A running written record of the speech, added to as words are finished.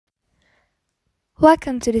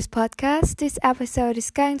Welcome to this podcast. This episode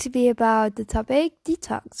is going to be about the topic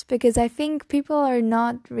detox because I think people are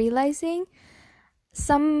not realizing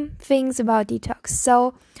some things about detox.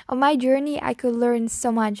 So on my journey, I could learn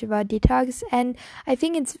so much about detox, and I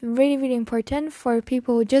think it's really important for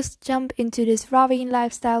people who just jump into this raw vegan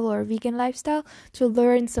lifestyle or vegan lifestyle to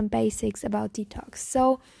learn some basics about detox.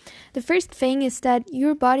 So the first thing is that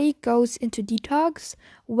your body goes into detox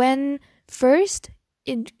when first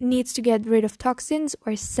it needs to get rid of toxins,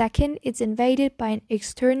 or second, it's invaded by an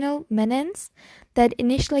external menace that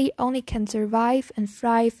initially only can survive and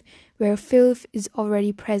thrive where filth is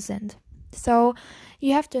already present. So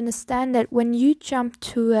you have to understand that when you jump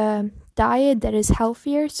to a diet that is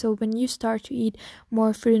healthier, so when you start to eat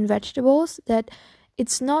more fruit and vegetables, that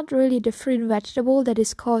it's not really the fruit and vegetable that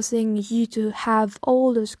is causing you to have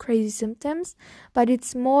all those crazy symptoms, but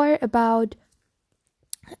it's more about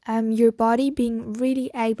your body being really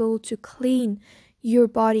able to clean your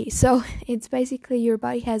body. So it's basically your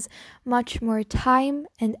body has much more time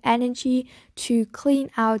and energy to clean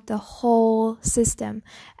out the whole system.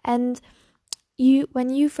 And when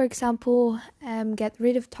you for example get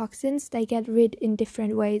rid of toxins, they get rid in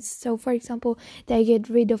different ways. So for example, they get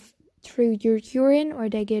rid of through your urine, or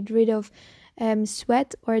they get rid of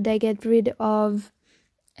sweat, or they get rid of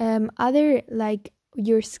other like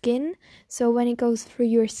your skin. So when it goes through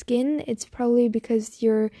your skin, it's probably because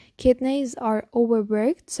your kidneys are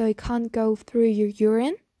overworked, so it can't go through your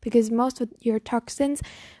urine, because most of your toxins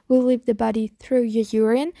will leave the body through your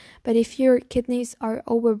urine. But if your kidneys are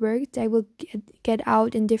overworked, they will get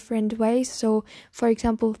out in different ways. So for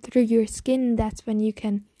example, through your skin, that's when you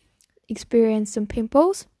can experience some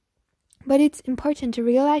pimples. But it's important to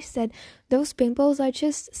realize that those pimples are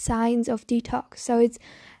just signs of detox. So it's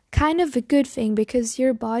kind of a good thing, because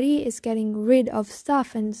your body is getting rid of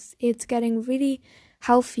stuff and it's getting really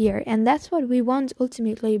healthier, and that's what we want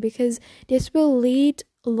ultimately, because this will lead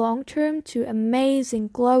long term to amazing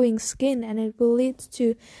glowing skin, and it will lead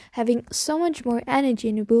to having so much more energy,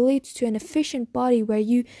 and it will lead to an efficient body where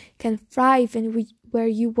you can thrive and where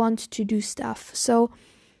you want to do stuff. So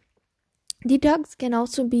detox can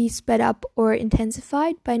also be sped up or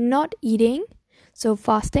intensified by not eating, so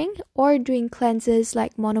fasting, or doing cleanses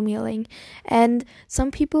like monomealing. And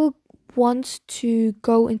some people want to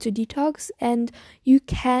go into detox, and you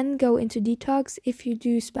can go into detox if you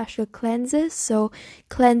do special cleanses. So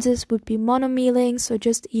cleanses would be monomealing, so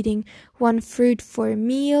just eating one fruit for a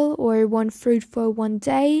meal, or one fruit for one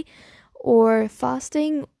day, or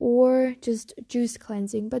fasting, or just juice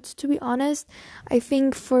cleansing. But to be honest, I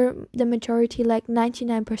think for the majority, like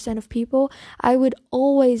 99% of people, I would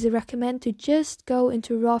always recommend to just go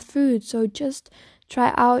into raw food. So just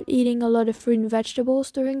try out eating a lot of fruit and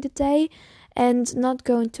vegetables during the day, and not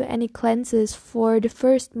go into any cleanses for the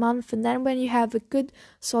first month. And then when you have a good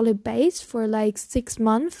solid base for like 6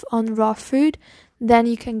 months on raw food, then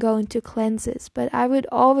you can go into cleanses. But I would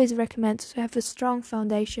always recommend to have a strong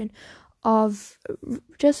foundation of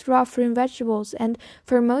just raw fruit and vegetables. And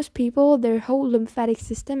for most people, their whole lymphatic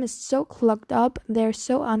system is so clogged up, they're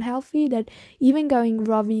so unhealthy, that even going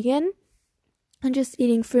raw vegan and just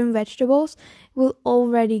eating fruit and vegetables will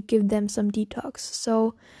already give them some detox.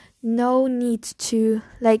 So no need to,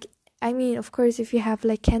 like, I mean, of course, if you have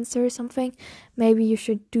like cancer or something, maybe you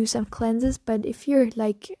should do some cleanses. But if you're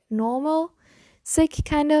like normal, sick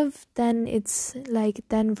kind of, then it's like,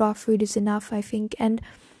 then raw food is enough, I think. And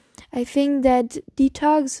I think that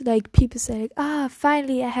detox, like people say, like,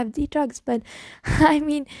 finally I have detox. But I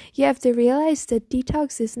mean, you have to realize that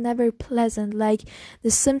detox is never pleasant. Like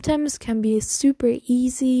the symptoms can be super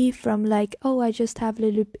easy, from like, I just have a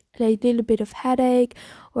little bit of headache,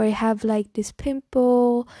 or I have like this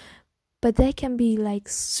pimple, but they can be like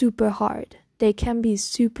super hard. They can be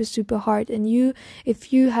super hard. And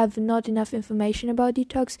if you have not enough information about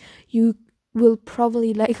detox, you will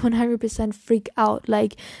probably like 100% freak out.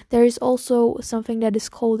 Like there is also something that is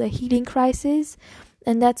called a healing crisis,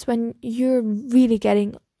 and that's when you're really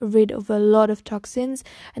getting rid of a lot of toxins,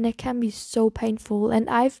 and it can be so painful. And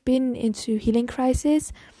I've been into healing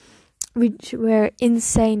crises which were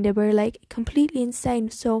insane. They were like completely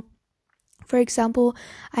insane. So for example,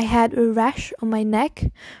 I had a rash on my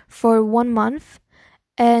neck for 1 month,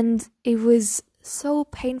 and it was so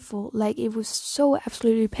painful. Like it was so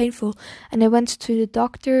absolutely painful. And I went to the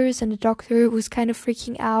doctors, and the doctor was kind of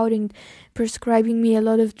freaking out and prescribing me a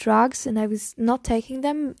lot of drugs, and I was not taking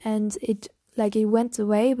them, and it went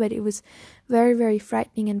away, but it was very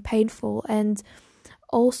frightening and painful. And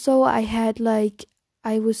also I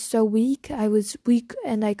was so weak. I was weak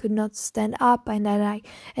and I could not stand up, and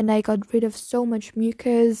I got rid of so much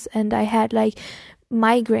mucus, and I had like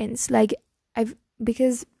migraines. Like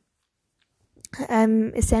because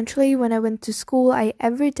essentially when I went to school,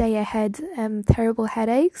 every day I had terrible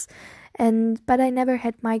headaches, but I never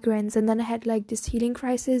had migraines. And then I had like this healing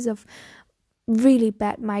crisis of really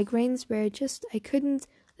bad migraines where I couldn't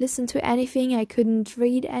listen to anything, I couldn't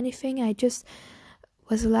read anything, I just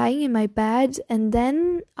was lying in my bed. And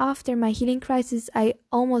then after my healing crisis, I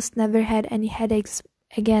almost never had any headaches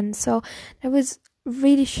again. So that was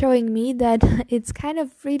really showing me that it's kind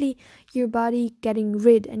of really your body getting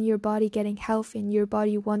rid and your body getting healthy and your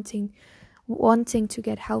body wanting to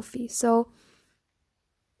get healthy. So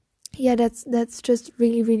yeah, that's just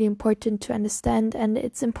really, really important to understand. And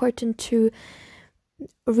it's important to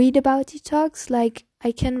read about detox. Like,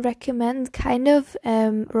 I can recommend kind of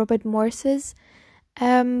Robert Morse's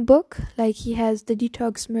book. Like, he has the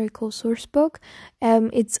Detox Miracle Source book.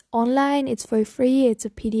 It's online, it's for free, it's a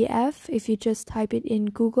PDF if you just type it in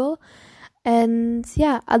Google. And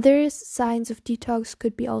yeah, other signs of detox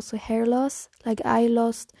could be also hair loss. Like, I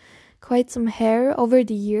lost quite some hair over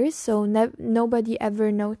the years, so nobody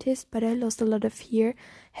ever noticed, but I lost a lot of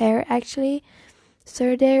hair actually.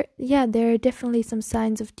 So there are definitely some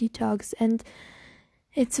signs of detox, and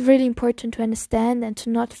it's really important to understand and to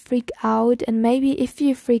not freak out. And maybe if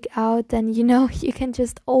you freak out, then you can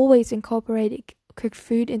just always incorporate cooked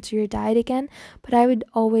food into your diet again. But I would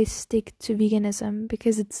always stick to veganism,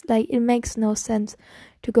 because it's like, it makes no sense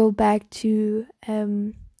to go back to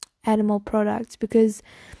animal products, because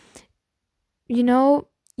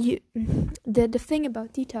the thing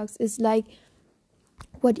about detox is like,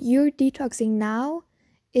 what you're detoxing now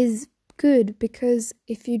is good, because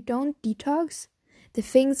if you don't detox, the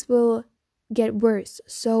things will get worse.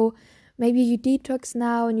 So maybe you detox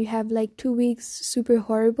now and you have like 2 weeks super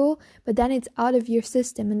horrible, but then it's out of your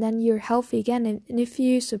system and then you're healthy again. And if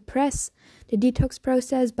you suppress the detox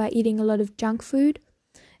process by eating a lot of junk food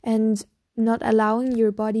and not allowing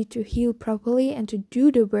your body to heal properly and to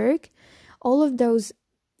do the work, all of those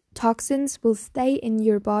toxins will stay in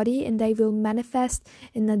your body and they will manifest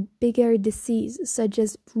in a bigger disease, such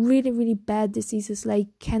as really, really bad diseases like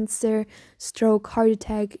cancer, stroke, heart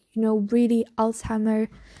attack, really Alzheimer,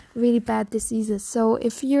 really bad diseases. So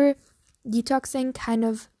if you're detoxing, kind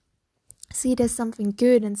of see it as something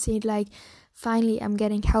good and see it like, finally I'm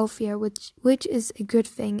getting healthier, which is a good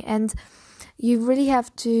thing. And you really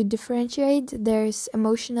have to differentiate. There's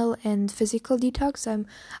emotional and physical detox.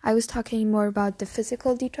 I was talking more about the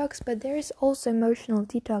physical detox, but there is also emotional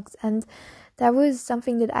detox, and that was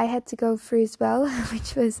something that I had to go through as well,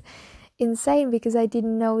 which was insane because I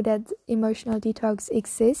didn't know that emotional detox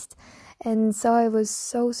exists, and so I was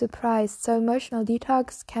so surprised. So emotional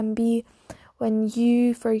detox can be when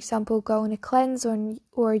you, for example, go on a cleanse,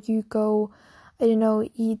 or you go,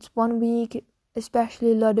 eat 1 week,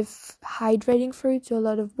 especially a lot of hydrating fruits, so a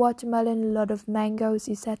lot of watermelon, a lot of mangoes,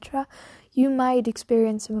 etc. You might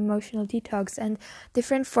experience some emotional detox. And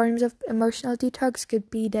different forms of emotional detox could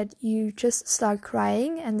be that you just start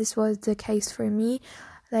crying, and this was the case for me.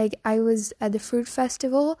 Like, I was at the fruit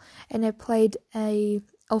festival and I played a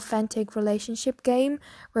authentic relationship game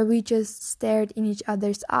where we just stared in each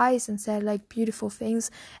other's eyes and said like beautiful things,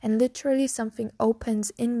 and literally something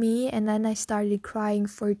opens in me, and then I started crying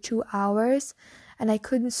for 2 hours and I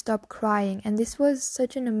couldn't stop crying. And this was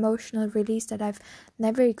such an emotional release that I've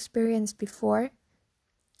never experienced before,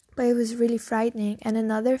 but it was really frightening. And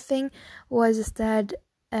another thing was that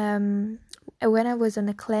when I was on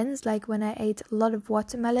a cleanse, like when I ate a lot of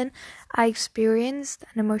watermelon, I experienced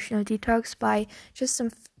an emotional detox by just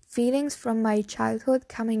some feelings from my childhood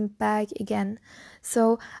coming back again.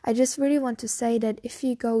 So I just really want to say that if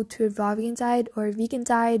you go to a raw vegan diet or a vegan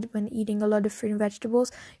diet when eating a lot of fruit and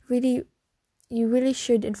vegetables, you really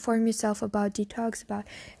should inform yourself about detox, about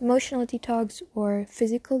emotional detox or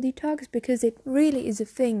physical detox, because it really is a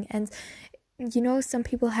thing. And some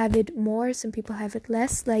people have it more, some people have it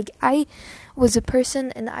less. Like, I was a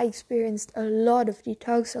person and I experienced a lot of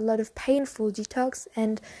detox, a lot of painful detox,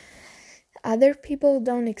 and other people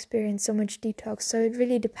don't experience so much detox. So it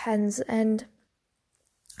really depends. And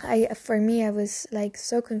for me, I was like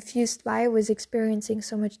so confused why I was experiencing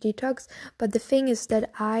so much detox. But the thing is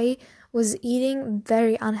that I was eating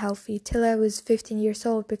very unhealthy till I was 15 years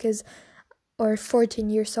old, or 14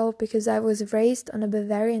 years old, because I was raised on a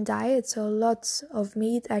Bavarian diet, so lots of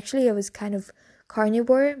meat. Actually, I was kind of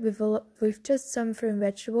carnivore with just some fruit and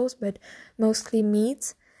vegetables, but mostly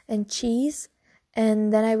meat and cheese.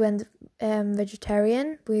 And then I went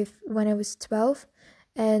vegetarian when I was 12,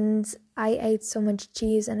 and I ate so much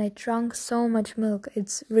cheese and I drank so much milk.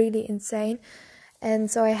 It's really insane.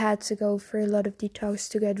 And so I had to go through a lot of detox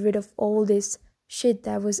to get rid of all this shit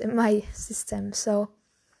that was in my system. So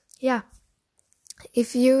yeah.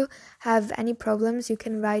 If you have any problems, you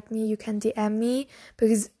can write me, you can DM me,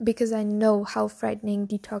 because I know how frightening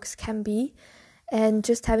detox can be, and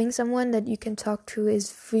just having someone that you can talk to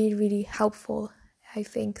is really, really helpful, I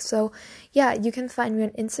think. So yeah, you can find me on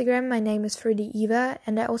Instagram. My name is Fruity Eva,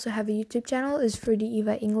 and I also have a YouTube channel, is Fruity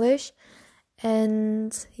Eva English.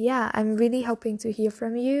 And yeah, I'm really hoping to hear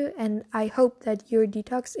from you, and I hope that your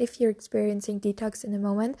detox, if you're experiencing detox in the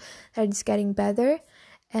moment, that it's getting better.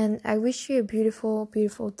 And I wish you a beautiful,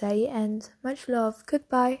 beautiful day, and much love.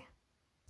 Goodbye.